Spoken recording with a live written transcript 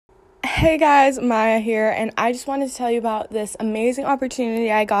Hey guys, Maya here, and I just wanted to tell you about this amazing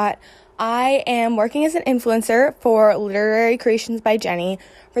opportunity I got. I am working as an influencer for Literary Creations by Jenny.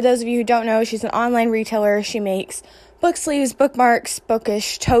 For those of you who don't know, she's an online retailer. She makes book sleeves, bookmarks,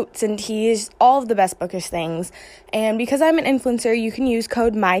 bookish totes, and tees, all of the best bookish things. And because I'm an influencer, you can use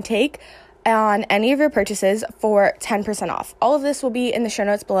code MYTAKE on any of your purchases for 10% off. All of this will be in the show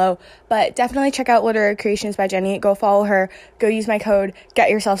notes below, but definitely check out Literary Creations by Jenny. Go follow her, go use my code, get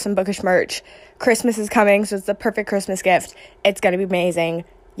yourself some bookish merch. Christmas is coming, so it's the perfect Christmas gift. It's gonna be amazing.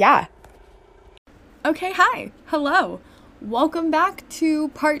 Yeah. Okay, hi. Hello. Welcome back to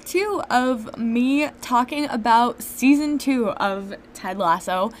part 2 of me talking about season 2 of Ted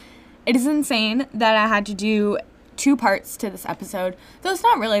Lasso. It is insane that I had to do 2 parts to this episode, though it's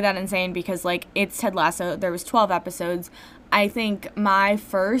not really that insane because, it's Ted Lasso. There was 12 episodes. I think my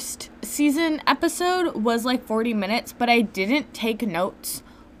first season episode was 40 minutes, but I didn't take notes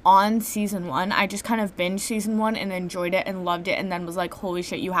on season 1. I just kind of binged season 1 and enjoyed it and loved it, and then was like, holy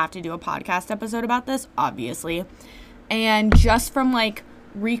shit, you have to do a podcast episode about this, obviously. And just from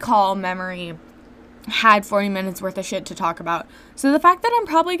recall memory, had 40 minutes worth of shit to talk about. So the fact that I'm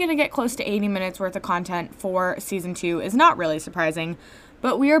probably going to get close to 80 minutes worth of content for season 2 is not really surprising.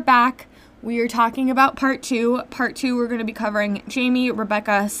 But we are back. We are talking about part 2. Part 2, we're going to be covering Jamie,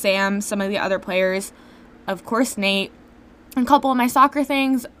 Rebecca, Sam, some of the other players, of course Nate, a couple of my soccer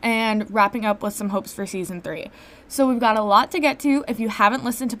things, and wrapping up with some hopes for season 3. So we've got a lot to get to. If you haven't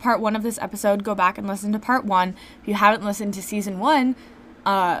listened to part 1 of this episode, go back and listen to part 1. If you haven't listened to season 1,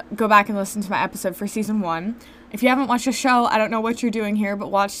 go back and listen to my episode for season 1. If you haven't watched the show, I don't know what you're doing here,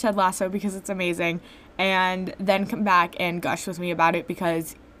 but watch Ted Lasso because it's amazing. And then come back and gush with me about it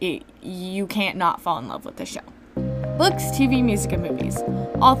because you can't not fall in love with the show. Books, TV, music, and movies.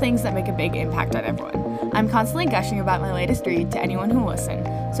 All things that make a big impact on everyone. I'm constantly gushing about my latest read to anyone who will listen,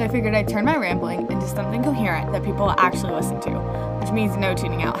 so I figured I'd turn my rambling into something coherent that people will actually listen to, which means no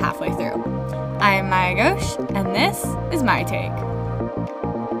tuning out halfway through. I am Maya Ghosh, and this is My Take.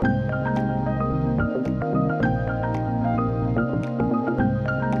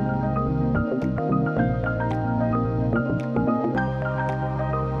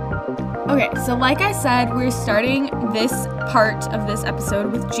 Okay, so like I said, we're starting this part of this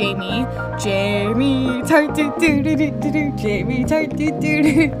episode with Jamie. Jamie Tart do do do do do. Jamie Tart do do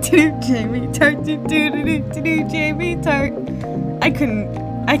do do. Jamie Tart do do do do do. Jamie Tart. I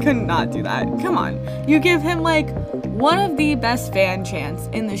couldn't not do that. Come on. You give him one of the best fan chants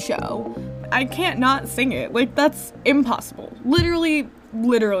in the show. I can't not sing it. That's impossible. Literally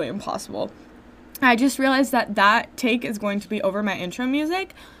impossible. I just realized that take is going to be over my intro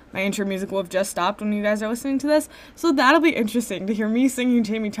music. My intro music will have just stopped when you guys are listening to this, so that'll be interesting to hear me singing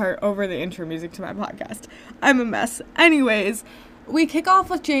Jamie Tart over the intro music to my podcast. I'm a mess. Anyways, we kick off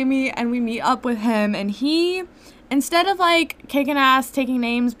with Jamie, and we meet up with him, and he, instead of, kicking ass, taking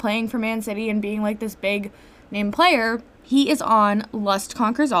names, playing for Man City, and being, this big name player, he is on Lust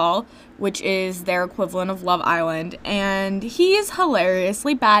Conquers All, which is their equivalent of Love Island, and he is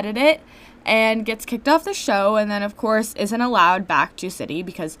hilariously bad at it, and gets kicked off the show, and then, of course, isn't allowed back to City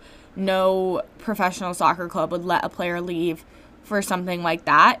because no professional soccer club would let a player leave for something like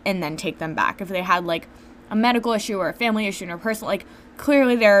that and then take them back. If they had, a medical issue or a family issue or a personal,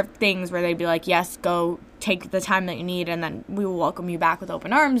 clearly there are things where they'd be like, yes, go take the time that you need, and then we will welcome you back with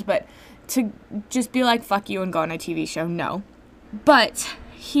open arms, but to just be like, fuck you and go on a TV show, no. But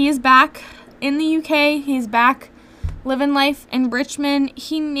he is back in the UK. He's back living life in Richmond.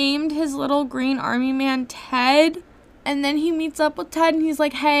 He named his little green army man Ted, and then he meets up with Ted, and he's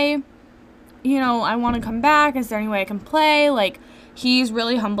like, hey, I want to come back. Is there any way I can play? He's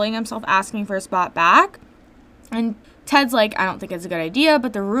really humbling himself, asking for a spot back, and Ted's like, I don't think it's a good idea,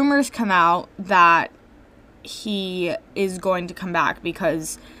 but the rumors come out that he is going to come back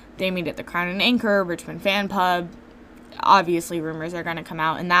because they meet at the Crown and Anchor, Richmond Fan Pub. Obviously, rumors are going to come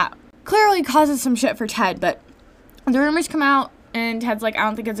out, and that clearly causes some shit for Ted, but the rumors come out, and Ted's like, I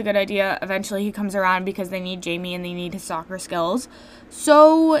don't think it's a good idea. Eventually, he comes around because they need Jamie, and they need his soccer skills.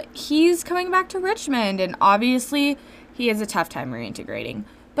 So, he's coming back to Richmond, and obviously, he has a tough time reintegrating.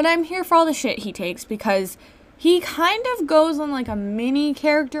 But I'm here for all the shit he takes, because he kind of goes on, a mini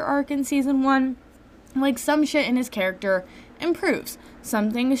character arc in season 1. Some shit in his character improves.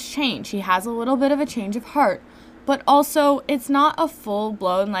 Some things change. He has a little bit of a change of heart. But also, it's not a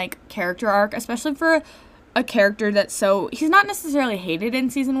full-blown, character arc, especially for a character that's he's not necessarily hated in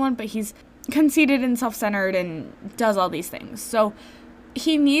season 1, but he's conceited and self-centered and does all these things. So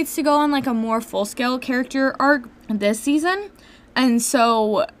he needs to go on a more full-scale character arc this season. And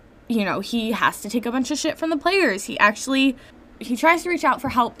so, he has to take a bunch of shit from the players. He actually he tries to reach out for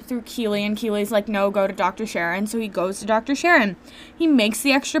help through Keeley, and Keeley's like, no, go to Dr. Sharon. So he goes to Dr. Sharon. He makes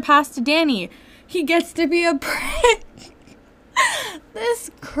the extra pass to Danny. He gets to be a prick. This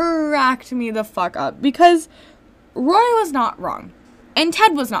cracked me the fuck up because Roy was not wrong. And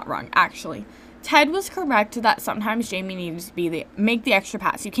Ted was not wrong, actually. Ted was correct that sometimes Jamie needs to make the extra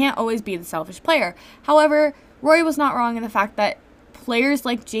pass. You can't always be the selfish player. However, Roy was not wrong in the fact that players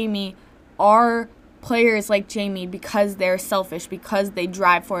like Jamie are players like Jamie because they're selfish, because they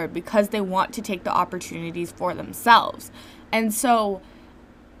drive for it, because they want to take the opportunities for themselves. And so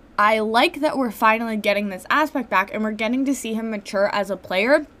I like that we're finally getting this aspect back, and we're getting to see him mature as a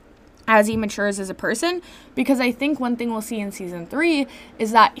player as he matures as a person, because I think one thing we'll see in season 3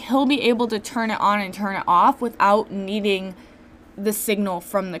 is that he'll be able to turn it on and turn it off without needing the signal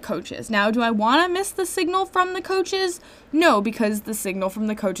from the coaches. Now, do I want to miss the signal from the coaches? No, because the signal from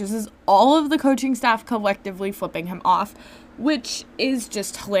the coaches is all of the coaching staff collectively flipping him off, which is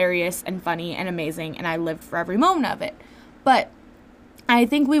just hilarious and funny and amazing, and I lived for every moment of it. But I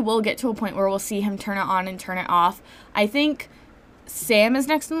think we will get to a point where we'll see him turn it on and turn it off. I think Sam is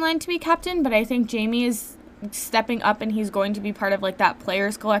next in line to be captain, but I think Jamie is stepping up, and he's going to be part of like that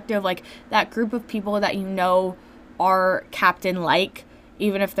players collective, like that group of people that you know are captain-like,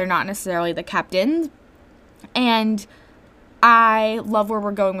 even if they're not necessarily the captains. And I love where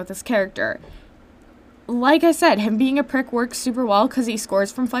we're going with this character. Like I said, him being a prick works super well because he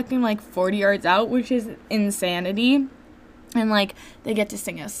scores from fucking like 40 yards out, which is insanity. And like they get to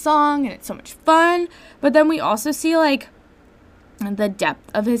sing a song, and it's so much fun. But then we also see like the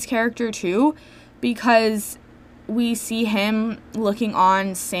depth of his character too, because we see him looking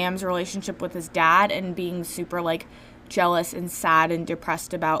on Sam's relationship with his dad and being super like jealous and sad and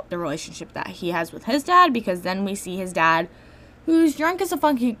depressed about the relationship that he has with his dad, because then we see his dad, who's drunk as a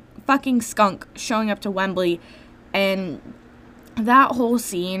fucking skunk, showing up to Wembley, and that whole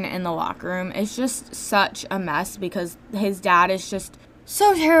scene in the locker room is just such a mess because his dad is just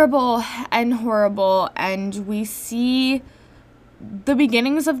so terrible and horrible, and we see the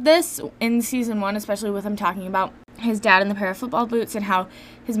beginnings of this in season 1, especially with him talking about his dad in the pair of football boots and how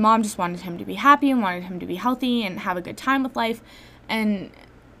his mom just wanted him to be happy and wanted him to be healthy and have a good time with life. And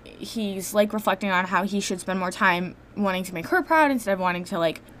he's like reflecting on how he should spend more time wanting to make her proud instead of wanting to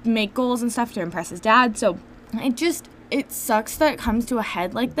like make goals and stuff to impress his dad. So it sucks that it comes to a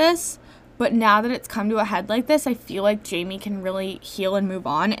head like this. But now that it's come to a head like this, I feel like Jamie can really heal and move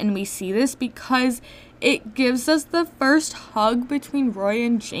on. And we see this because it gives us the first hug between Roy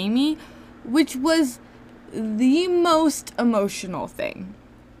and Jamie, which was the most emotional thing.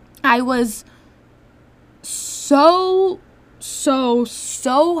 I was so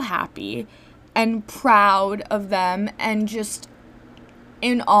happy and proud of them and just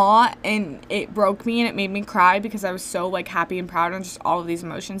in awe, and it broke me and it made me cry because I was so like happy and proud and just all of these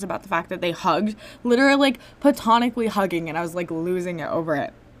emotions about the fact that they hugged, literally like platonically hugging, and I was like losing it over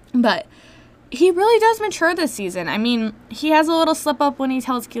it. But he really does mature this season. I mean, he has a little slip up when he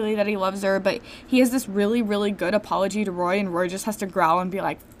tells Keeley that he loves her, but he has this really, really good apology to Roy, and Roy just has to growl and be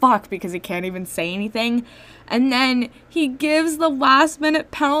like, fuck, because he can't even say anything. And then he gives the last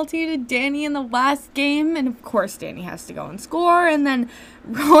minute penalty to Danny in the last game, and of course Danny has to go and score, and then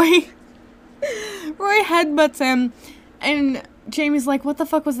Roy headbutts him, and Jamie's like, what the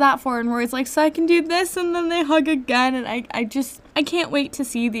fuck was that for? And Roy's like, so I can do this, and then they hug again, and I can't wait to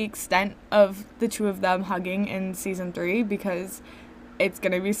see the extent of the two of them hugging in season 3, because it's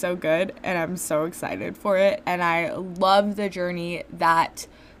gonna be so good, and I'm so excited for it, and I love the journey that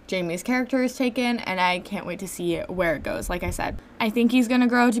Jamie's character is taken, and I can't wait to see where it goes. Like I said, I think he's gonna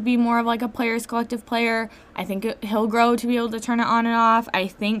grow to be more of like a players collective player. I think he'll grow to be able to turn it on and off. I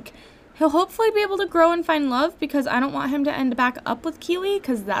think he'll hopefully be able to grow and find love, because I don't want him to end back up with Keeley,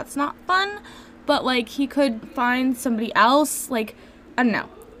 because that's not fun. But like he could find somebody else. Like, I don't know.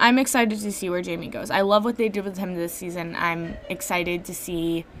 I'm excited to see where Jamie goes. I love what they did with him this season. I'm excited to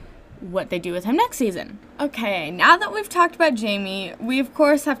see what they do with him next season. Okay, now that we've talked about Jamie, we of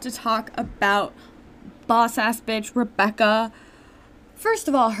course have to talk about boss-ass bitch Rebecca. First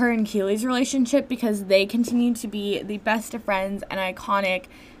of all, her and Keeley's relationship, because they continue to be the best of friends and iconic,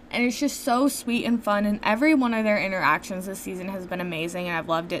 and it's just so sweet and fun, and every one of their interactions this season has been amazing, and I've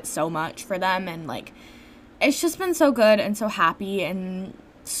loved it so much for them, and like, it's just been so good and so happy and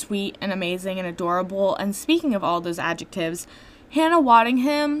sweet and amazing and adorable. And speaking of all those adjectives, Hannah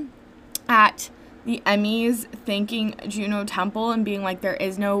Waddingham at the Emmys thanking Juno Temple and being like, there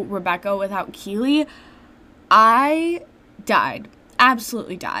is no Rebecca without Keeley, I died.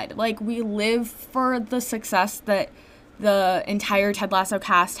 Absolutely died. Like, we live for the success that the entire Ted Lasso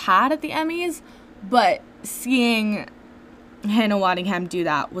cast had at the Emmys, but seeing Hannah Waddingham do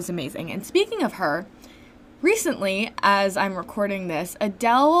that was amazing. And speaking of her, recently, as I'm recording this,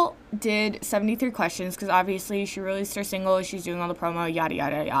 Adele did 73 Questions, because obviously she released her single, she's doing all the promo, yada,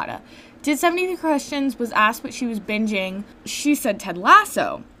 yada, yada. Did 73 Questions, was asked what she was binging. She said Ted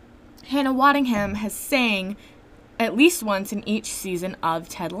Lasso. Hannah Waddingham has sang at least once in each season of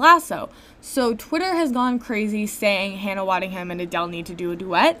Ted Lasso. So Twitter has gone crazy saying Hannah Waddingham and Adele need to do a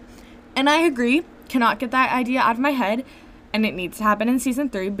duet. And I agree, cannot get that idea out of my head. And it needs to happen in season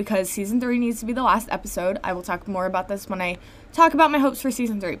 3, because season 3 needs to be the last episode. I will talk more about this when I talk about my hopes for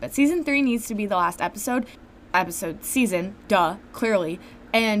season 3. But season 3 needs to be the last season, clearly.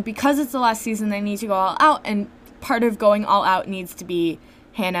 And because it's the last season, they need to go all out. And part of going all out needs to be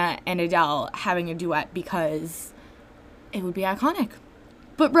Hannah and Adele having a duet, because it would be iconic.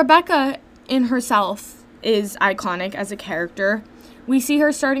 But Rebecca in herself is iconic as a character. We see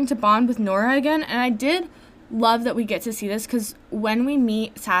her starting to bond with Nora again. And I did love that we get to see this, because when we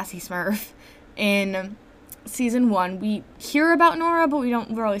meet Sassy Smurf in season 1, we hear about Nora, but we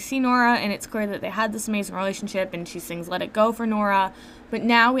don't really see Nora, and it's clear that they had this amazing relationship, and she sings Let It Go for Nora. But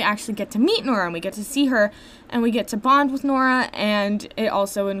now we actually get to meet Nora, and we get to see her, and we get to bond with Nora, and it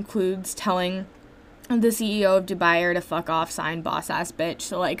also includes telling the CEO of Dubai to fuck off, sign boss ass bitch.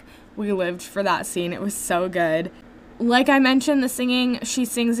 So like, we lived for that scene. It was so good. Like I mentioned, the singing, she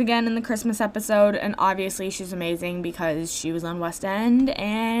sings again in the Christmas episode, and obviously she's amazing because she was on West End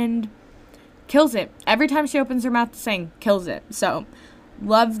and kills it. Every time she opens her mouth to sing, kills it. So,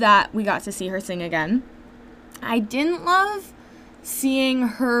 love that we got to see her sing again. I didn't love seeing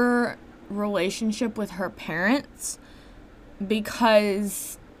her relationship with her parents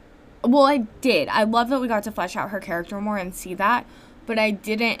because, well, I did. I love that we got to flesh out her character more and see that, but I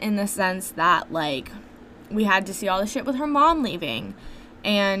didn't in the sense that, like, we had to see all the shit with her mom leaving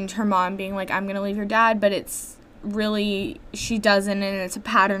and her mom being like, I'm gonna leave your dad, but it's really, she doesn't, and it's a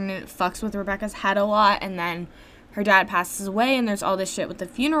pattern, and it fucks with Rebecca's head a lot. And then her dad passes away, and there's all this shit with the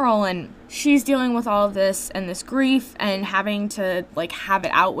funeral, and she's dealing with all of this and this grief and having to like have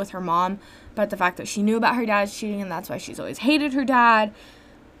it out with her mom, but the fact that she knew about her dad's cheating, and that's why she's always hated her dad.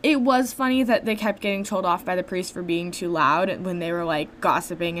 It was funny that they kept getting told off by the priest for being too loud when they were, like,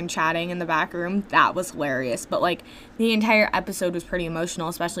 gossiping and chatting in the back room. That was hilarious. But, like, the entire episode was pretty emotional,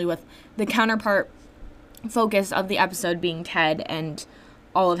 especially with the counterpart focus of the episode being Ted and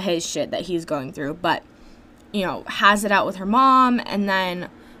all of his shit that he's going through. But, you know, has it out with her mom. And then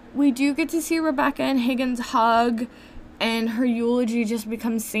we do get to see Rebecca and Higgins hug, and her eulogy just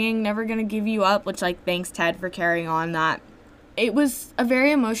becomes singing Never Gonna Give You Up, which, like, thanks, Ted, for carrying on that. It was a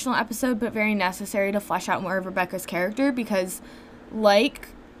very emotional episode, but very necessary to flesh out more of Rebecca's character because, like,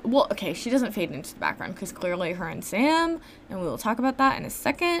 well, okay, she doesn't fade into the background because clearly her and Sam, and we will talk about that in a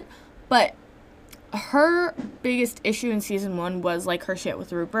second, but her biggest issue in season 1 was, like, her shit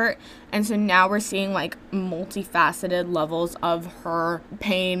with Rupert, and so now we're seeing, like, multifaceted levels of her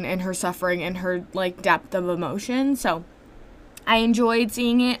pain and her suffering and her, like, depth of emotion, so I enjoyed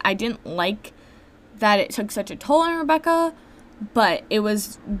seeing it. I didn't like that it took such a toll on Rebecca, but it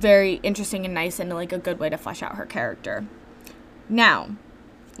was very interesting and nice and, like, a good way to flesh out her character. Now,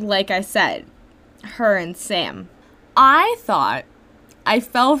 like I said, her and Sam. I thought I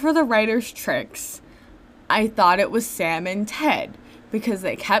fell for the writer's tricks. I thought it was Sam and Ted because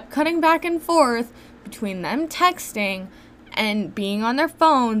they kept cutting back and forth between them texting and being on their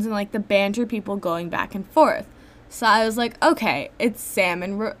phones and, like, the banter people going back and forth. So I was like, okay, it's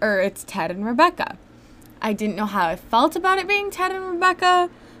it's Ted and Rebecca. I didn't know how I felt about it being Ted and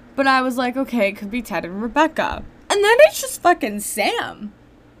Rebecca, but I was like, okay, it could be Ted and Rebecca. And then it's just fucking Sam.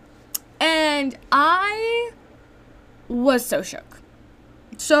 And I was so shook.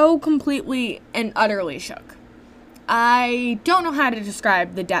 So completely and utterly shook. I don't know how to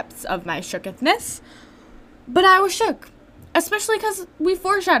describe the depths of my shookness, but I was shook. Especially because we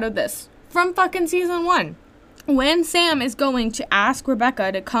foreshadowed this from fucking season 1. When Sam is going to ask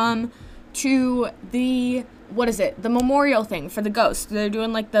Rebecca to come to the memorial thing for the ghosts. They're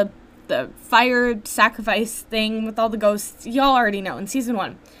doing, like, the fire sacrifice thing with all the ghosts. Y'all already know in season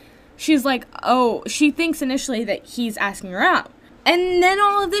 1. She's like, oh, she thinks initially that he's asking her out. And then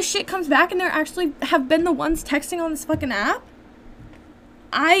all of this shit comes back and they're actually have been the ones texting on this fucking app.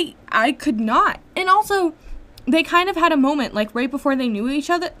 I could not. And also, they kind of had a moment, like, right before they knew each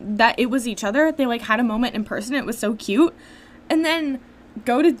other, that it was each other. They, like, had a moment in person. It was so cute. And then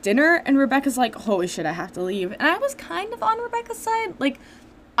go to dinner and Rebecca's like, holy shit, I have to leave. And I was kind of on Rebecca's side. Like,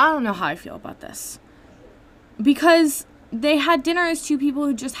 I don't know how I feel about this. Because they had dinner as two people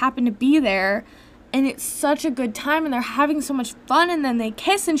who just happened to be there. And it's such a good time and they're having so much fun. And then they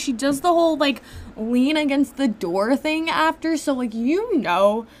kiss and she does the whole, like, lean against the door thing after. So, like,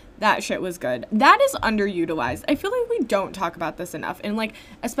 that shit was good. That is underutilized. I feel like we don't talk about this enough. And, like,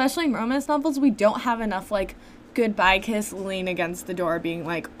 especially in romance novels, we don't have enough, like, goodbye kiss, lean against the door, being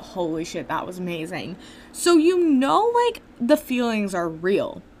like, holy shit, that was amazing. So, like, the feelings are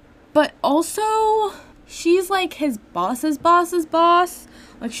real. But also, she's, like, his boss's boss's boss.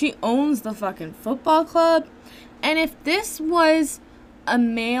 Like, she owns the fucking football club. And if this was a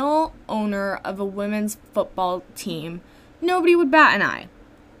male owner of a women's football team, nobody would bat an eye.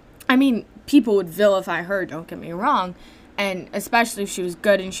 I mean, people would vilify her, don't get me wrong. And especially if she was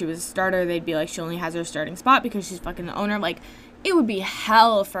good and she was a starter, they'd be like, she only has her starting spot because she's fucking the owner. Like, it would be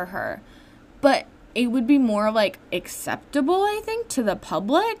hell for her. But it would be more, like, acceptable, I think, to the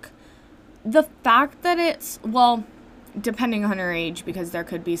public. The fact that it's, well, depending on her age, because there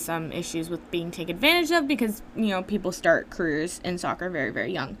could be some issues with being taken advantage of because, people start careers in soccer very,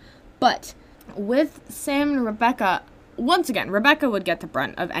 very young. But with Sam and Rebecca, once again, Rebecca would get the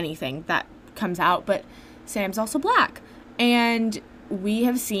brunt of anything that comes out, but Sam's also black. And we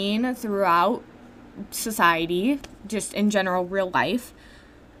have seen throughout society, just in general, real life,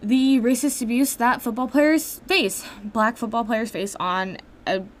 the racist abuse that football players face, black football players face on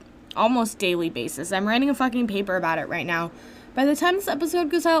a almost daily basis. I'm writing a fucking paper about it right now. By the time this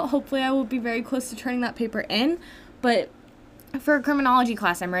episode goes out, hopefully I will be very close to turning that paper in. But for a criminology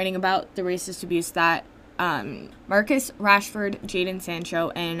class, I'm writing about the racist abuse that Marcus Rashford, Jadon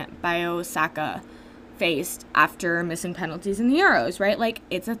Sancho, and Bukayo Saka faced after missing penalties in the Euros, right? Like,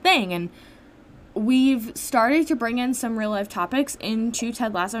 it's a thing. And we've started to bring in some real life topics into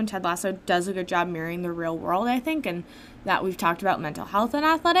Ted Lasso, and Ted Lasso does a good job mirroring the real world, I think, and that we've talked about mental health and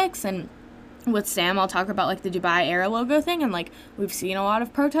athletics. And with Sam, I'll talk about, like, the Dubai Era logo thing, and, like, we've seen a lot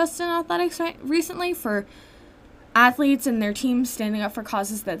of protests in athletics recently for athletes and their teams standing up for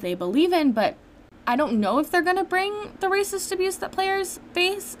causes that they believe in, but I don't know if they're going to bring the racist abuse that players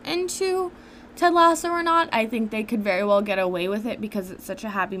face into Ted Lasso or not. I think they could very well get away with it because it's such a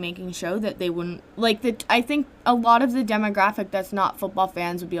happy-making show that they wouldn't, like, I think a lot of the demographic that's not football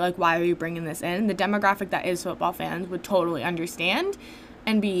fans would be like, why are you bringing this in? The demographic that is football fans would totally understand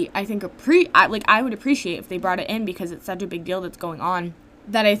and be, I think, I would appreciate if they brought it in because it's such a big deal that's going on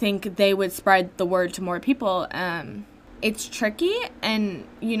that I think they would spread the word to more people. It's tricky, and,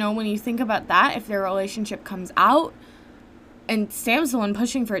 when you think about that, if their relationship comes out, and Sam's the one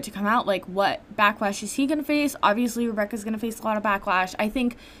pushing for it to come out, like, what backlash is he going to face? Obviously, Rebecca's going to face a lot of backlash. I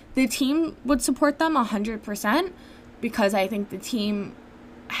think the team would support them 100% because I think the team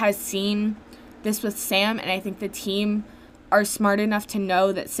has seen this with Sam, and I think the team are smart enough to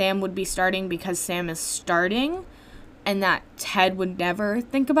know that Sam would be starting because Sam is starting, and that Ted would never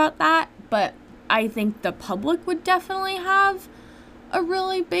think about that, but I think the public would definitely have a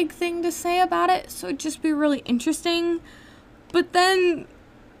really big thing to say about it, so it'd just be really interesting. But then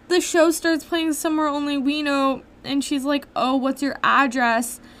the show starts playing Somewhere Only We Know, and she's like, oh, what's your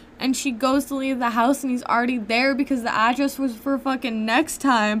address? And she goes to leave the house, and he's already there because the address was for fucking next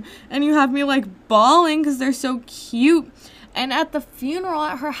time, and you have me, like, bawling because they're so cute. And at the funeral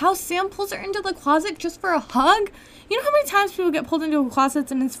at her house, Sam pulls her into the closet just for a hug. You know how many times people get pulled into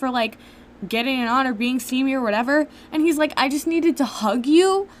closets and it's for, like, getting it on or being steamy or whatever? And he's like, I just needed to hug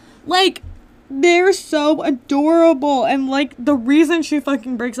you. Like, they're so adorable. And, like, the reason she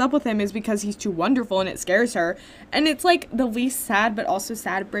fucking breaks up with him is because he's too wonderful and it scares her. And it's, like, the least sad but also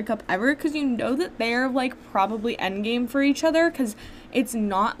sad breakup ever because you know that they're, like, probably endgame for each other because it's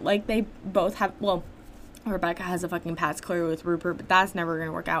not like they both have, well, Rebecca has a fucking past clear with Rupert, but that's never going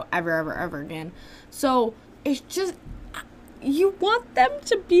to work out ever again. So it's just, you want them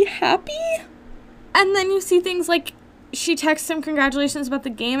to be happy? And then you see things like she texts him congratulations about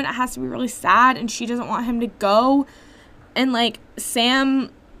the game and it has to be really sad and she doesn't want him to go. And, like, Sam,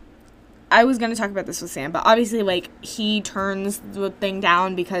 I was going to talk about this with Sam, but obviously, like, he turns the thing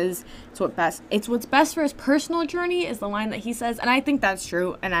down because it's what's best for his personal journey is the line that he says. And I think that's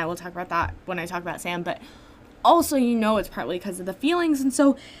true. And I will talk about that when I talk about Sam, but also, it's partly because of the feelings. And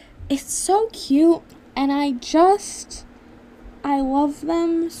so it's so cute. And I love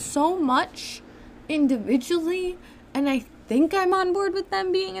them so much individually. And I think I'm on board with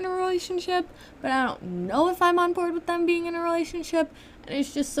them being in a relationship, but I don't know if I'm on board with them being in a relationship. And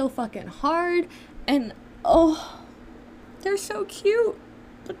it's just so fucking hard. And, oh, they're so cute.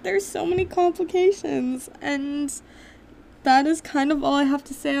 But there's so many complications. And that is kind of all I have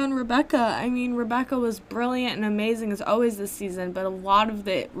to say on Rebecca. I mean, Rebecca was brilliant and amazing as always this season, but a lot of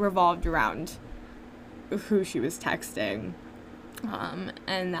it revolved around who she was texting.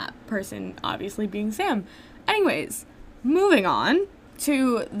 And that person obviously being Sam. Anyways, moving on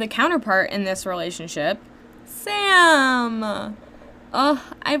to the counterpart in this relationship, Sam.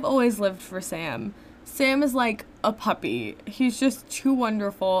 I've always lived for Sam. Sam is like a puppy. He's just too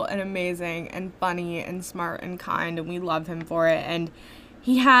wonderful and amazing and funny and smart and kind, and we love him for it. And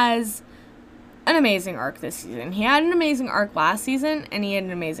he has an amazing arc this season. He had an amazing arc last season, and he had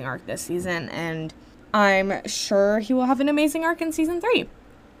an amazing arc this season, and I'm sure he will have an amazing arc in season 3.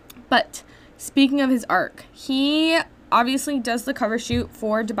 But speaking of his arc, he obviously does the cover shoot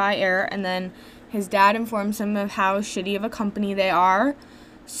for Dubai Air, and then his dad informs him of how shitty of a company they are.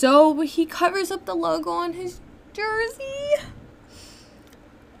 So he covers up the logo on his jersey.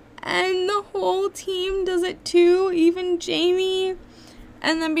 And the whole team does it too, even Jamie.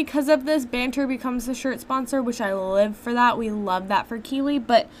 And then because of this, Banter becomes the shirt sponsor, which I live for that. We love that for Keely.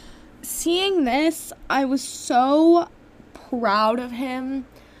 But seeing this, I was so proud of him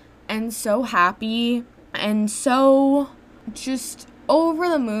and so happy and so just over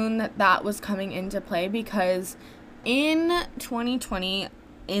the moon that was coming into play, because in 2020,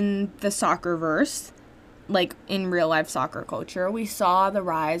 in the soccerverse, like in real life soccer culture, we saw the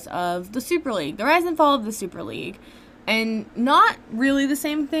rise of the Super League, the rise and fall of the Super League. And not really the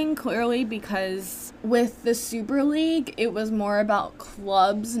same thing, clearly, because with the Super League, it was more about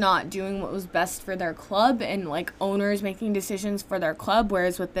clubs not doing what was best for their club and, like, owners making decisions for their club,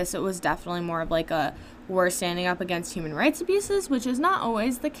 whereas with this, it was definitely more of, like, we're standing up against human rights abuses, which is not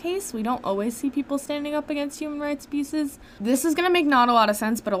always the case. We don't always see people standing up against human rights abuses. This is going to make not a lot of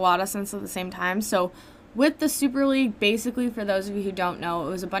sense, but a lot of sense at the same time. So with the Super League, basically, for those of you who don't know, it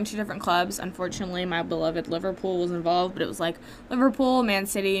was a bunch of different clubs. Unfortunately, my beloved Liverpool was involved, but it was like Liverpool, Man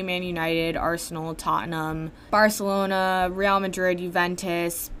City, Man United, Arsenal, Tottenham, Barcelona, Real Madrid,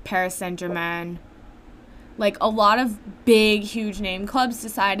 Juventus, Paris Saint-Germain. Like, a lot of big, huge name clubs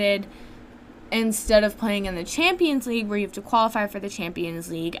decided, instead of playing in the Champions League, where you have to qualify for the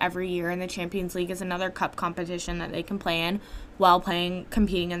Champions League every year, and the Champions League is another cup competition that they can play in while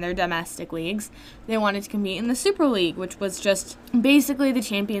competing in their domestic leagues, they wanted to compete in the Super League, which was just basically the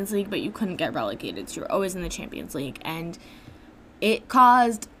Champions League, but you couldn't get relegated, so you're always in the Champions League. And it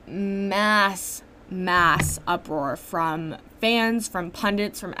caused mass uproar from fans, from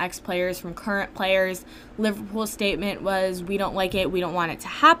pundits, from ex-players, from current players. Liverpool's statement was, we don't like it, we don't want it to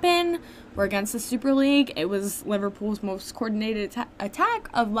happen, we're against the Super League. It was Liverpool's most coordinated attack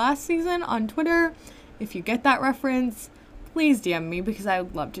of last season on Twitter. If you get that reference, please DM me, because I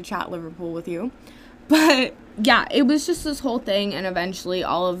would love to chat Liverpool with you. But yeah, it was just this whole thing, and eventually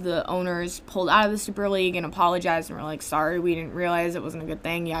all of the owners pulled out of the Super League and apologized and were like, sorry, we didn't realize it wasn't a good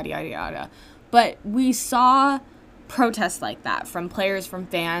thing, yada, yada, yada. But we saw protests like that from players, from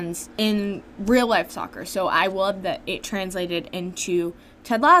fans in real life soccer. So I love that it translated into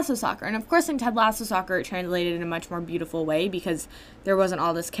Ted Lasso soccer. And of course, in Ted Lasso soccer, it translated in a much more beautiful way, because there wasn't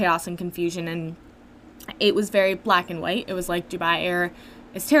all this chaos and confusion, and it was very black and white. It was like, Dubai Air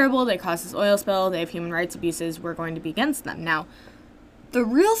is terrible, they caused this oil spill, they have human rights abuses, we're going to be against them. Now, the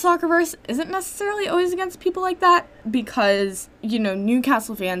real soccerverse isn't necessarily always against people like that, because, you know,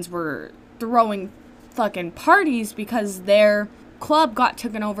 Newcastle fans were throwing fucking parties because their club got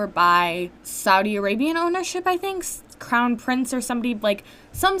taken over by Saudi Arabian ownership, I think, Crown Prince or somebody, like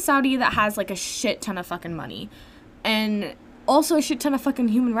some Saudi that has like a shit ton of fucking money, and also a shit ton of fucking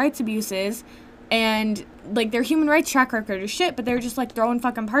human rights abuses, and like their human rights track record is shit, but they're just like throwing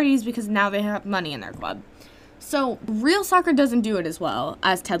fucking parties because now they have money in their club. So real soccer doesn't do it as well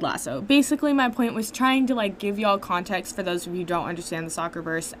as Ted Lasso. Basically, my point was trying to like give y'all context for those of you who don't understand the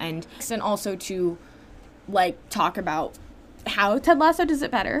soccerverse, and also to like talk about how Ted Lasso does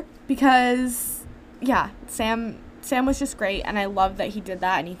it better, because yeah, Sam was just great, and I love that he did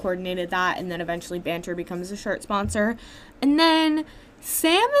that and he coordinated that, and then eventually Banter becomes a shirt sponsor. And then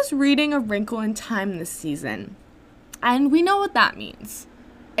Sam is reading A Wrinkle in Time this season, and we know what that means,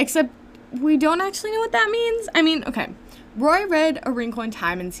 except we don't actually know what that means. I mean, okay, Roy read A Wrinkle in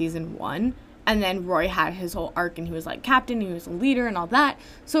Time in season 1, and then Roy had his whole arc, and he was like captain, he was a leader and all that.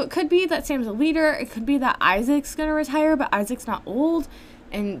 So it could be that Sam's a leader, it could be that Isaac's gonna retire, but Isaac's not old,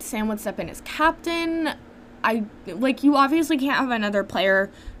 and Sam would step in as captain. You obviously can't have another player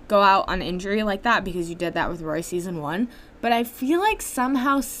go out on injury like that, because you did that with Roy season 1. But I feel like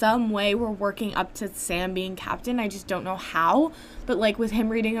somehow, some way, we're working up to Sam being captain. I just don't know how. But, like, with him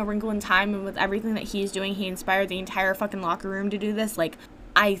reading A Wrinkle in Time and with everything that he's doing, he inspired the entire fucking locker room to do this. Like,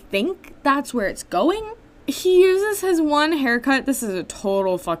 I think that's where it's going. He uses his one haircut. This is a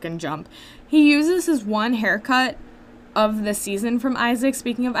total fucking jump. He uses his one haircut of the season from Isaac,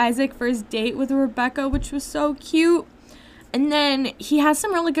 speaking of Isaac, for his date with Rebecca, which was so cute. And then he has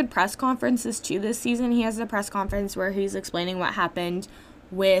some really good press conferences too this season. He has a press conference where he's explaining what happened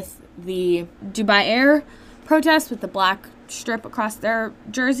with the Dubai Air protest with the black strip across their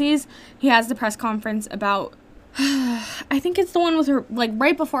jerseys. He has the press conference about, I think it's the one with her, like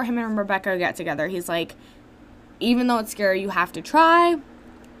right before him and Rebecca get together. He's like, even though it's scary, you have to try.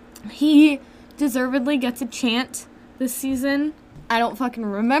 He deservedly gets a chant this season. I don't fucking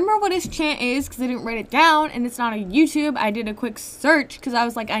remember what his chant is because I didn't write it down, and it's not on YouTube. I did a quick search because I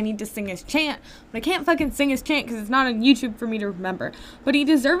was like, I need to sing his chant, but I can't fucking sing his chant because it's not on YouTube for me to remember. But he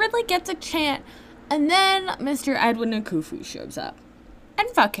deservedly gets a chant, and then Mr. Edwin Akufu shows up. And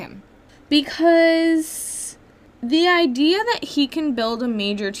fuck him. Because the idea that he can build a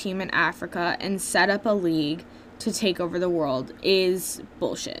major team in Africa and set up a league to take over the world is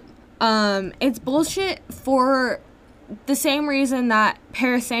bullshit. It's bullshit for the same reason that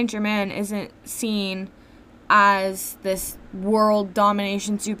Paris Saint-Germain isn't seen as this world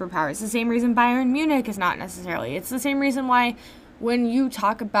domination superpower. It's the same reason Bayern Munich is not necessarily. It's the same reason why when you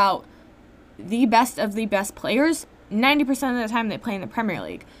talk about the best of the best players, 90% of the time they play in the Premier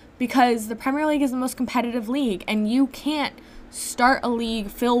League. Because the Premier League is the most competitive league, and you can't start a league,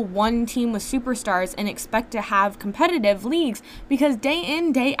 fill one team with superstars, and expect to have competitive leagues because day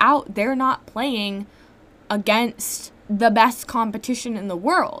in, day out, they're not playing against the best competition in the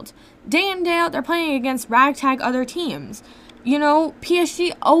world. Day in, day out, they're playing against ragtag other teams. You know,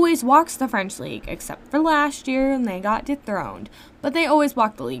 PSG always walks the French league, except for last year and they got dethroned. But they always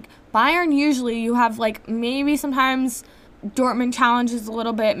walk the league. Bayern, usually you have like maybe sometimes Dortmund challenges a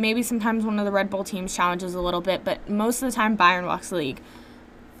little bit, maybe sometimes one of the Red Bull teams challenges a little bit, but most of the time Bayern walks the league.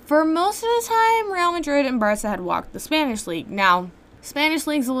 For most of the time, Real Madrid and Barca had walked the Spanish league. Now, Spanish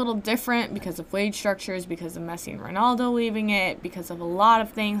league's a little different because of wage structures, because of Messi and Ronaldo leaving it, because of a lot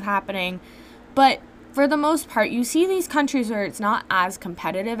of things happening. But for the most part, you see these countries where it's not as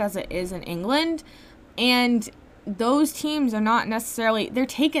competitive as it is in England, and those teams are not necessarily, they're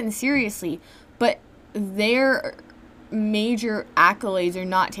taken seriously, but their major accolades are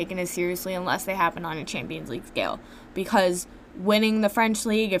not taken as seriously unless they happen on a Champions League scale, because winning the French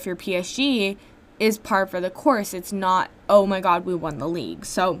league, if you're PSG, is par for the course. It's not, oh my god, we won the league.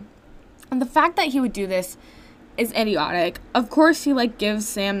 So, and the fact that he would do this is idiotic. Of course, he gives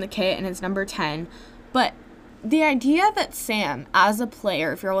Sam the kit and it's number 10, but the idea that Sam, as a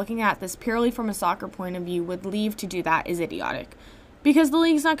player, if you're looking at this purely from a soccer point of view, would leave to do that is idiotic. Because the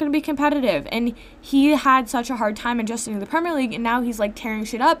league's not going to be competitive, and he had such a hard time adjusting to the Premier League, and now he's tearing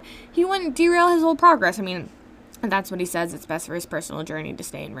shit up. He wouldn't derail his whole progress. I mean, that's what he says. It's best for his personal journey to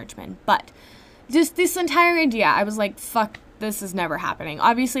stay in Richmond. But just this entire idea, I was like, fuck, this is never happening.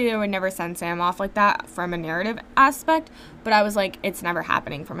 Obviously, they would never send Sam off like that from a narrative aspect, but I was like, it's never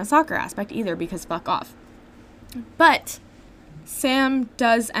happening from a soccer aspect either, because fuck off. But Sam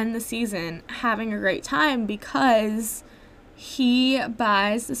does end the season having a great time because he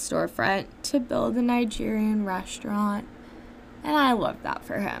buys the storefront to build a Nigerian restaurant, and I love that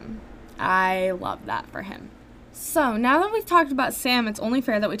for him. I love that for him. So, now that we've talked about Sam, it's only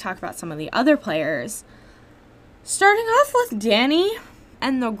fair that we talk about some of the other players. Starting off with Danny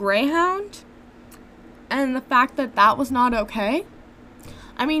and the Greyhound, and the fact that that was not okay.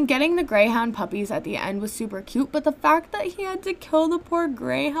 I mean, getting the Greyhound puppies at the end was super cute, but the fact that he had to kill the poor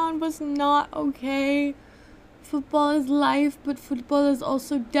Greyhound was not okay. Football is life, but football is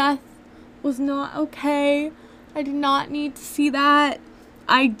also death was not okay. I did not need to see that.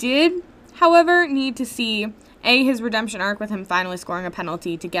 I did, however, need to see A, his redemption arc with him finally scoring a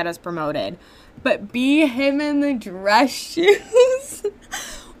penalty to get us promoted, but B, him in the dress shoes.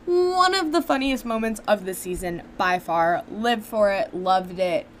 One of the funniest moments of the season by far. Lived for it, loved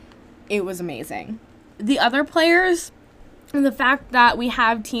it. It was amazing. The other players, the fact that we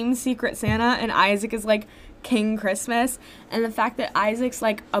have Team Secret Santa and Isaac is King Christmas, and the fact that Isaac's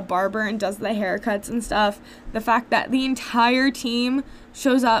a barber and does the haircuts and stuff, the fact that the entire team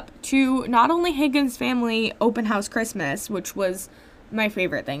shows up to not only Higgins' family open house Christmas, which was my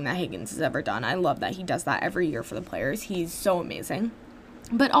favorite thing that Higgins has ever done. I love that he does that every year for the players. He's so amazing.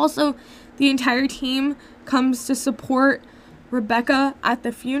 But also, the entire team comes to support Rebecca at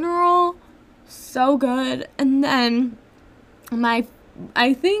the funeral. So good. And then I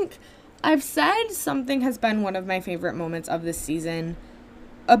think I've said something has been one of my favorite moments of this season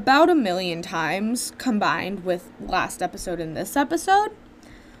about 1,000,000 times combined with last episode and this episode.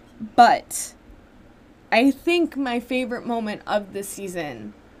 But I think my favorite moment of this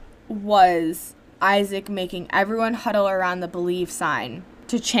season was Isaac making everyone huddle around the Believe sign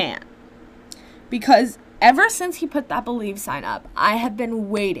to chant. Because ever since he put that Believe sign up, I have been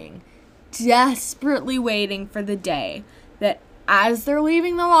waiting, desperately waiting for the day that as they're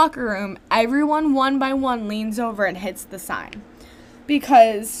leaving the locker room, everyone one by one leans over and hits the sign.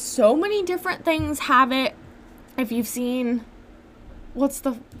 Because so many different things have it. If you've seen, what's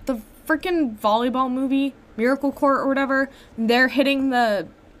the freaking volleyball movie, Miracle Court or whatever, they're hitting the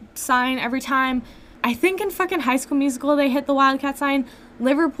sign every time. I think in fucking High School Musical they hit the Wildcat sign.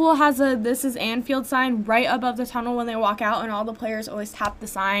 Liverpool has a This Is Anfield sign right above the tunnel when they walk out, and all the players always tap the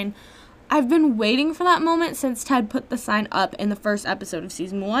sign. I've been waiting for that moment since Ted put the sign up in the first episode of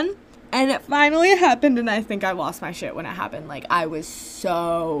season 1. And it finally happened, and I think I lost my shit when it happened. Like, I was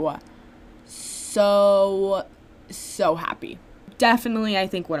so happy. Definitely, I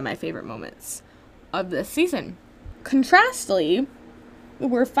think, one of my favorite moments of this season. Contrastly,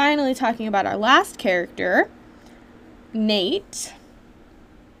 we're finally talking about our last character, Nate.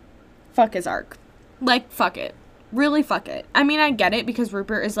 Fuck his arc. Like, fuck it. Really, fuck it. I mean, I get it, because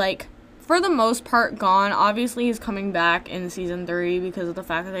Rupert is, like, for the most part, gone. Obviously, he's coming back in season 3 because of the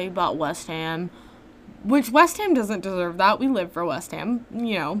fact that he bought West Ham, which West Ham doesn't deserve that. We live for West Ham,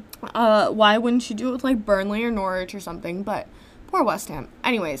 you know. Why wouldn't you do it with, like, Burnley or Norwich or something? But poor West Ham.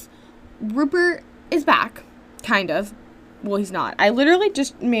 Anyways, Rupert is back, kind of. Well, he's not. I literally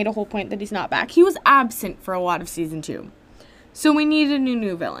just made a whole point that he's not back. He was absent for a lot of season 2. So we needed a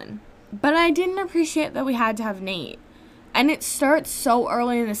new villain. But I didn't appreciate that we had to have Nate. And it starts so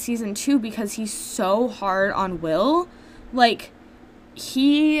early in the season, too, because he's so hard on Will. Like,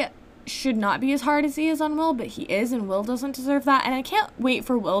 he should not be as hard as he is on Will, but he is, and Will doesn't deserve that. And I can't wait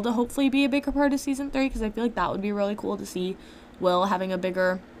for Will to hopefully be a bigger part of season 3, because I feel like that would be really cool to see Will having a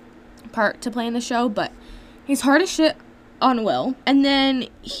bigger part to play in the show. But he's hard as shit on Will. And then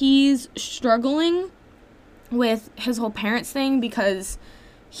he's struggling with his whole parents thing, because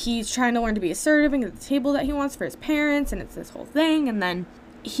he's trying to learn to be assertive and get the table that he wants for his parents, and it's this whole thing. And then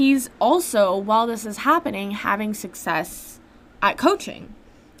he's also, while this is happening, having success at coaching,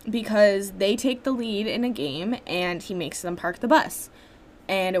 because they take the lead in a game and he makes them park the bus.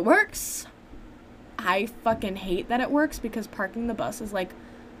 And it works. I fucking hate that it works, because parking the bus is, like,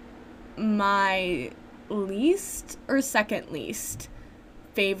 my least or second least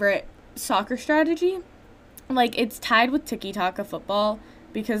favorite soccer strategy. Like, it's tied with tiki-taka football,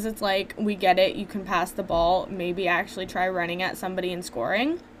 because it's like, we get it, you can pass the ball, maybe actually try running at somebody and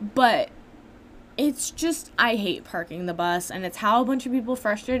scoring. But it's just, I hate parking the bus, and it's how a bunch of people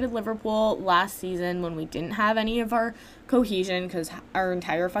frustrated Liverpool last season when we didn't have any of our cohesion, because our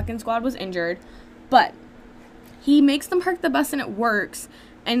entire fucking squad was injured. But he makes them park the bus, and it works.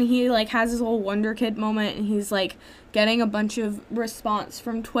 And he, like, has his whole Wonder Kid moment, and he's, like, getting a bunch of response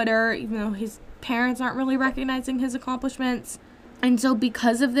from Twitter, even though his parents aren't really recognizing his accomplishments. And so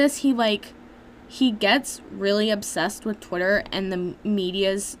because of this, he gets really obsessed with Twitter and the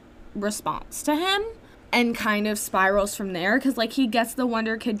media's response to him, and kind of spirals from there, because, like, he gets the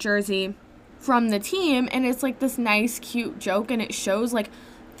Wonder Kid jersey from the team, and it's, like, this nice, cute joke, and it shows, like,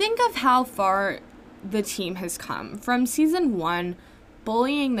 think of how far the team has come. From season 1,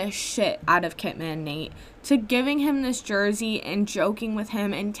 bullying the shit out of Kitman Nate, to giving him this jersey and joking with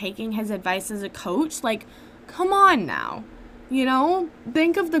him and taking his advice as a coach. Like, come on now. You know,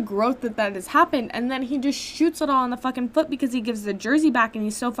 think of the growth that has happened, and then he just shoots it all in the fucking foot because he gives the jersey back, and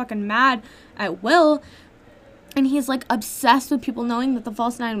he's so fucking mad at Will, and he's, like, obsessed with people knowing that the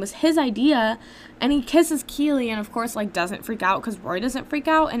false 9 was his idea, and he kisses Keely, and of course, like, doesn't freak out because Roy doesn't freak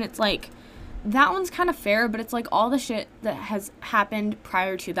out, and it's, like, that one's kind of fair, but it's, like, all the shit that has happened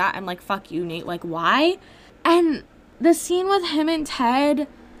prior to that, I'm like, fuck you, Nate, like, why? And the scene with him and Ted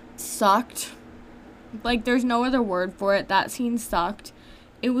sucked. Like, there's no other word for it. That scene sucked.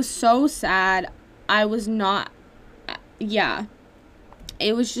 It was so sad. I was not, yeah.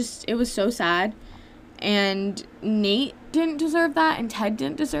 It was so sad. And Nate didn't deserve that, and Ted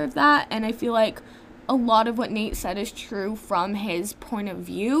didn't deserve that. And I feel like a lot of what Nate said is true from his point of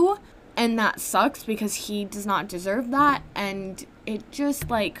view. And that sucks, because he does not deserve that. And it just,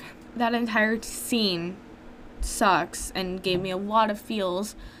 like, that entire scene sucks and gave me a lot of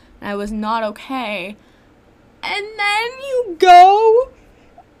feels. And I was not okay. And then you go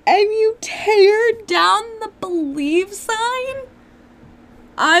and you tear down the believe sign.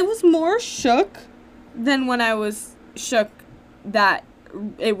 I was more shook than when I was shook that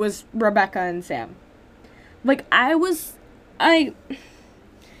it was Rebecca and Sam. Like,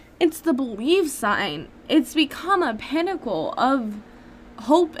 it's the believe sign. It's become a pinnacle of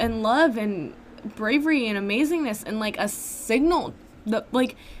hope and love and bravery and amazingness, and, like, a signal that,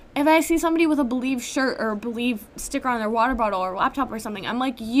 like, if I see somebody with a believe shirt or a believe sticker on their water bottle or laptop or something, I'm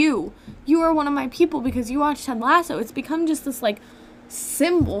like, you are one of my people because you watched Ted Lasso. It's become just this, like,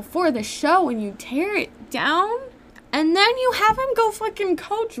 symbol for the show, and you tear it down. And then you have him go fucking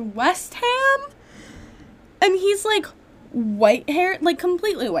coach West Ham. And he's, like, white-haired, like,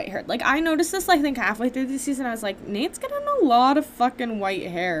 completely white-haired. Like, I noticed this, I think, halfway through the season. I was like, Nate's getting a lot of fucking white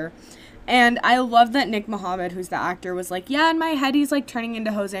hair. And I love that Nick Mohammed, who's the actor, was like, yeah, in my head, he's, like, turning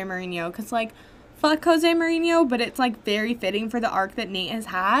into Jose Mourinho. Because, like, fuck Jose Mourinho, but it's, like, very fitting for the arc that Nate has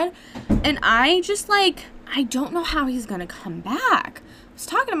had. And I just, like, I don't know how he's gonna come back. I was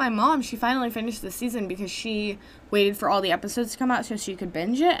talking to my mom. She finally finished the season because she waited for all the episodes to come out so she could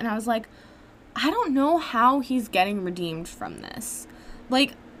binge it. And I was like, I don't know how he's getting redeemed from this.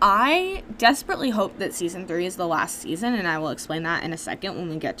 Like, I desperately hope that season 3 is the last season, and I will explain that in a second when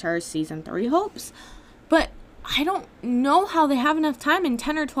we get to our season 3 hopes. But I don't know how they have enough time in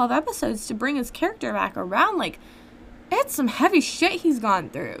 10 or 12 episodes to bring his character back around. Like, it's some heavy shit he's gone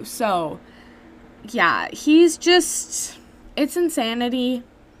through. So, yeah, he's just, it's insanity.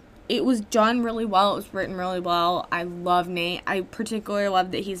 It was done really well. It was written really well. I love Nate. I particularly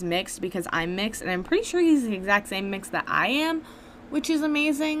love that he's mixed because I'm mixed, and I'm pretty sure he's the exact same mix that I am, which is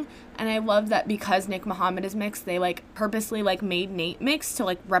amazing. And I love that because Nick Mohammed is mixed, they, like, purposely, like, made Nate mixed to,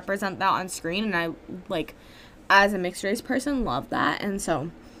 like, represent that on screen. And I, like, as a mixed race person, love that. And so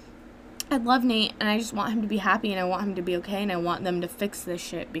I love Nate, and I just want him to be happy, and I want him to be okay, and I want them to fix this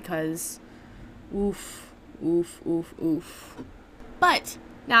shit because oof, oof, oof, oof. But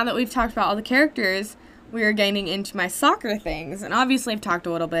now that we've talked about all the characters, we are getting into my soccer things. And obviously I've talked a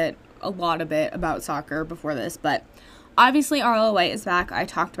lot about soccer before this, but obviously Arlo White is back. I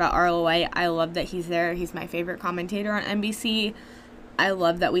talked about Arlo White. I love that he's there. He's my favorite commentator on NBC. I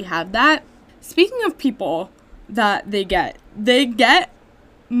love that we have that. Speaking of people that they get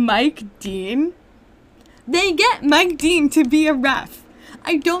Mike Dean. They get Mike Dean to be a ref.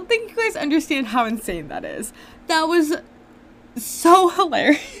 I don't think you guys understand how insane that is. That was so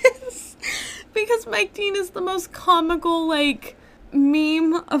hilarious because Mike Dean is the most comical, like,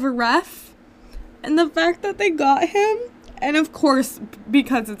 meme of a ref, and the fact that they got him, and of course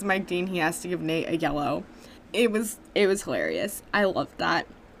because it's Mike Dean, he has to give Nate a yellow. It was hilarious. I loved that.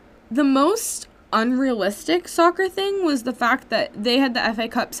 The most unrealistic soccer thing was the fact that they had the FA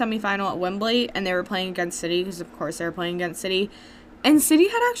Cup semifinal at Wembley and they were playing against City, because of course they were playing against City, and City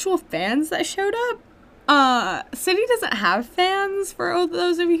had actual fans that showed up. City doesn't have fans, for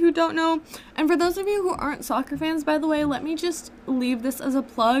those of you who don't know. And for those of you who aren't soccer fans, by the way, let me just leave this as a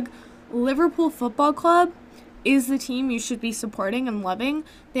plug. Liverpool Football Club is the team you should be supporting and loving.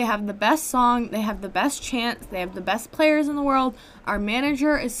 They have the best song, they have the best chants, they have the best players in the world. Our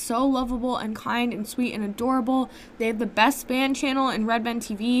manager is so lovable and kind and sweet and adorable. They have the best band channel in Red Band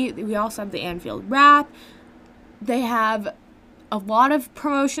TV. We also have the Anfield Rap. They have a lot of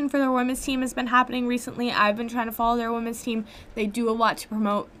promotion for their women's team has been happening recently. I've been trying to follow their women's team. They do a lot to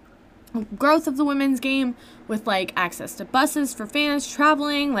promote growth of the women's game with, like, access to buses for fans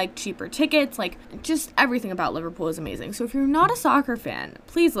traveling, like, cheaper tickets, like, just everything about Liverpool is amazing. So if you're not a soccer fan,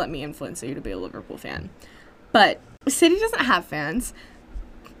 please let me influence you to be a Liverpool fan. But City doesn't have fans.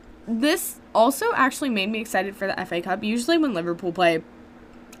 This also actually made me excited for the FA Cup. Usually when Liverpool play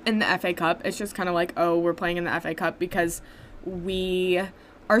in the FA Cup, it's just kind of like, oh, we're playing in the FA Cup because we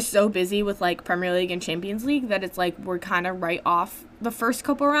are so busy with, like, Premier League and Champions League that it's like we're kind of right off the first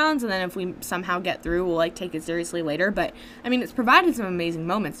couple rounds, and then if we somehow get through, we'll, like, take it seriously later. But I mean, it's provided some amazing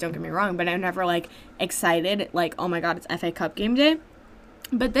moments, don't get me wrong, but I'm never, like, excited, like, oh my god, it's FA Cup game day.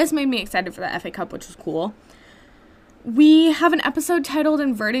 But this made me excited for the FA Cup, which is cool. We have an episode titled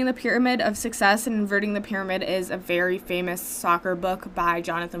Inverting the Pyramid of Success, and Inverting the Pyramid is a very famous soccer book by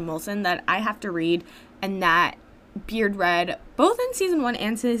Jonathan Wilson that I have to read, and that Beard read both in season 1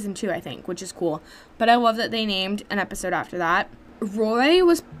 and season 2, I think, which is cool. But I love that they named an episode after that. Roy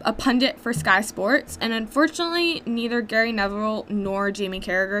was a pundit for Sky Sports, and unfortunately neither Gary Neville nor Jamie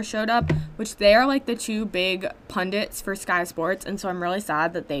Carragher showed up, which they are, like, the two big pundits for Sky Sports, and so I'm really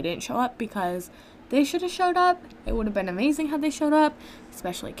sad that they didn't show up because they should have showed up. It would have been amazing had they showed up,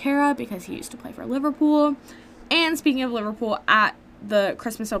 especially Kara, because he used to play for Liverpool. And speaking of Liverpool, at the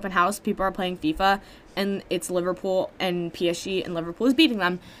Christmas open house, people are playing FIFA, and it's Liverpool and PSG, and Liverpool is beating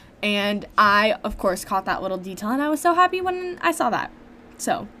them. And I, of course, caught that little detail, and I was so happy when I saw that.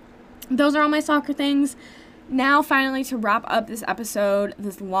 So, those are all my soccer things. Now, finally, to wrap up this episode,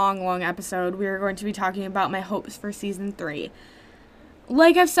 this long episode, we are going to be talking about my hopes for season 3.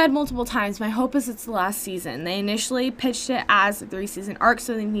 Like I've said multiple times, my hope is it's the last season. They initially pitched it as a 3-season arc,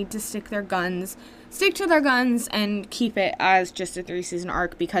 so they need to stick to their guns, and keep it as just a 3-season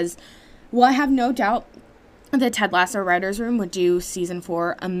arc, because, well, I have no doubt the Ted Lasso writers' room would do season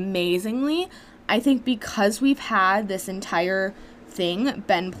 4 amazingly. I think because we've had this entire thing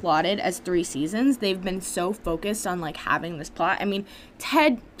been plotted as 3 seasons. They've been so focused on, like, having this plot. I mean,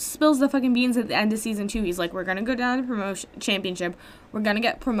 Ted spills the fucking beans at the end of season 2. He's like, we're going to go down to the promotion championship. We're going to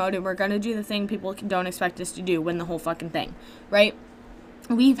get promoted. We're going to do the thing people don't expect us to do, win the whole fucking thing, right?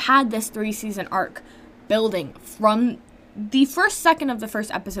 We've had this 3-season arc building from the second of the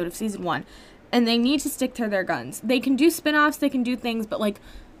first episode of season 1, and they need to stick to their guns. They can do spin-offs, they can do things, but, like,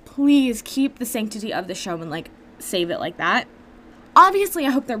 please keep the sanctity of the show and, like, save it like that. Obviously,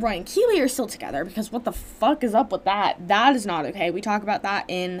 I hope that Roy and Keeley are still together, because what the fuck is up with that? That is not okay. We talk about that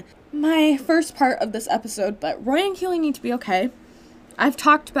in my first part of this episode, but Roy and Keeley need to be okay. I've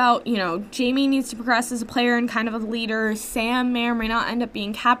talked about, you know, Jamie needs to progress as a player and kind of a leader. Sam may or may not end up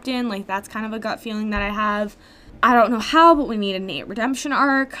being captain. Like, that's kind of a gut feeling that I have. I don't know how, but we need a Nate redemption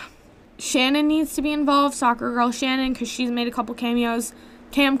arc. Shannon needs to be involved, soccer girl Shannon, because she's made a couple cameos.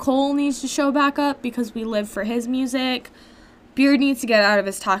 Cam Cole needs to show back up because we live for his music. Beard needs to get out of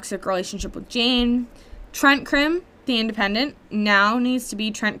his toxic relationship with Jane. Trent Crimm, the Independent, now needs to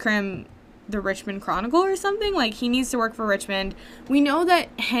be Trent Crimm, the Richmond Chronicle or something. Like, he needs to work for Richmond. We know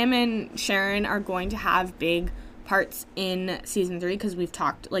that him and Sharon are going to have big parts in season 3 because we've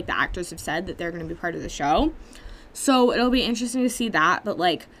talked, like, the actors have said that they're going to be part of the show. So it'll be interesting to see that. But,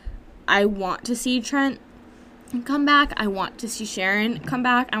 like, I want to see Trent come back. I want to see Sharon come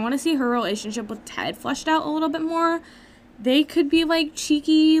back. I want to see her relationship with Ted fleshed out a little bit more. They could be, like,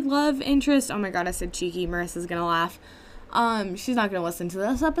 cheeky love interest. Oh my god, I said cheeky. Marissa's gonna laugh. She's not gonna listen to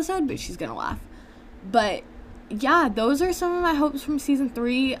this episode, but she's gonna laugh. But yeah, those are some of my hopes from season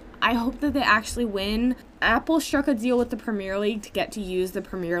 3. I hope that they actually win. Apple struck a deal with the Premier League to get to use the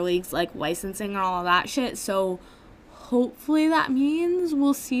Premier League's, like, licensing and all of that shit. So hopefully that means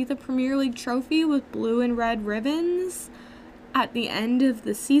we'll see the Premier League trophy with blue and red ribbons at the end of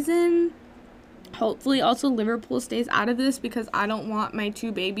the season. Hopefully also Liverpool stays out of this because I don't want my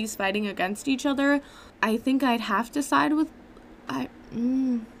 2 babies fighting against each other. I think I'd have to side with...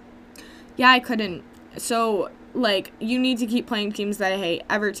 Yeah, I couldn't. So, like, you need to keep playing teams that I hate.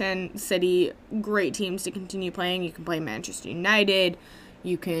 Everton, City, great teams to continue playing. You can play Manchester United.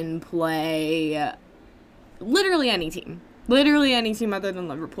 You can play literally any team. Literally any team other than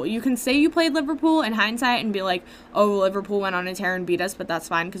Liverpool. You can say you played Liverpool in hindsight and be like, oh, Liverpool went on a tear and beat us, but that's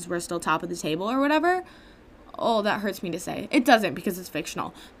fine because we're still top of the table or whatever. Oh, that hurts me to say. It doesn't because it's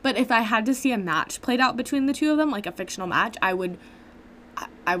fictional. But if I had to see a match played out between the two of them, like a fictional match, I would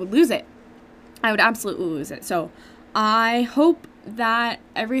lose it. I would absolutely lose it. So I hope that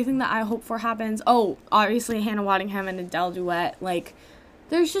everything that I hope for happens. Oh, obviously Hannah Waddingham and Adele duet. Like,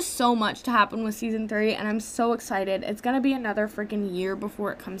 there's just so much to happen with season 3, and I'm so excited. It's going to be another freaking year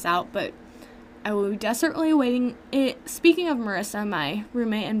before it comes out, but I will be desperately awaiting it. Speaking of Marissa, my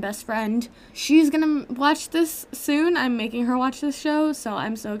roommate and best friend, she's going to watch this soon. I'm making her watch this show, so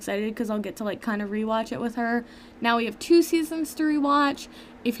I'm so excited because I'll get to, like, kind of rewatch it with her. Now we have 2 seasons to rewatch.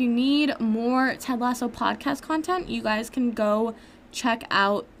 If you need more Ted Lasso podcast content, you guys can go check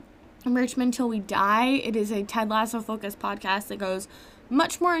out Richmond Till We Die. It is a Ted Lasso focused podcast that goes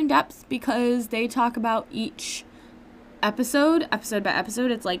much more in depth because they talk about each episode by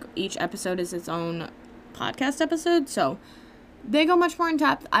episode. It's like each episode is its own podcast episode, so they go much more in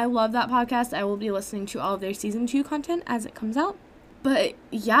depth. I love that podcast. I will be listening to all of their season 2 content as it comes out. But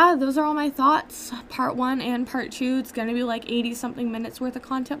yeah, those are all my thoughts. Part 1 and part 2. It's gonna be like 80 something minutes worth of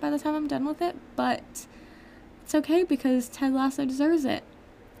content by the time I'm done with it, but it's okay because Ted Lasso deserves it.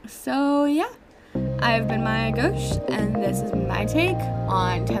 So yeah, I've been Maya Ghosh, and this is my take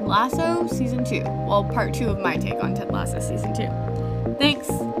on Ted Lasso Season 2. Well, part 2 of my take on Ted Lasso Season 2. Thanks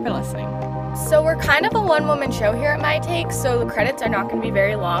for listening. So we're kind of a one-woman show here at My Take, so the credits are not going to be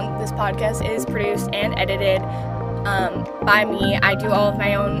very long. This podcast is produced and edited by me. I do all of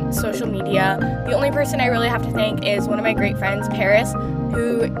my own social media. The only person I really have to thank is one of my great friends, Paris,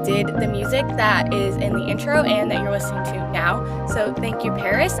 who did the music that is in the intro and that you're listening to now. So thank you,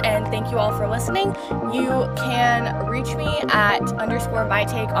 Paris, and thank you all for listening. You can reach me at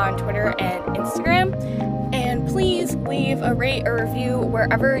 _mytake on Twitter and Instagram. And please leave a rate or review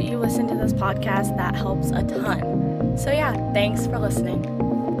wherever you listen to this podcast. That helps a ton. So yeah, thanks for listening.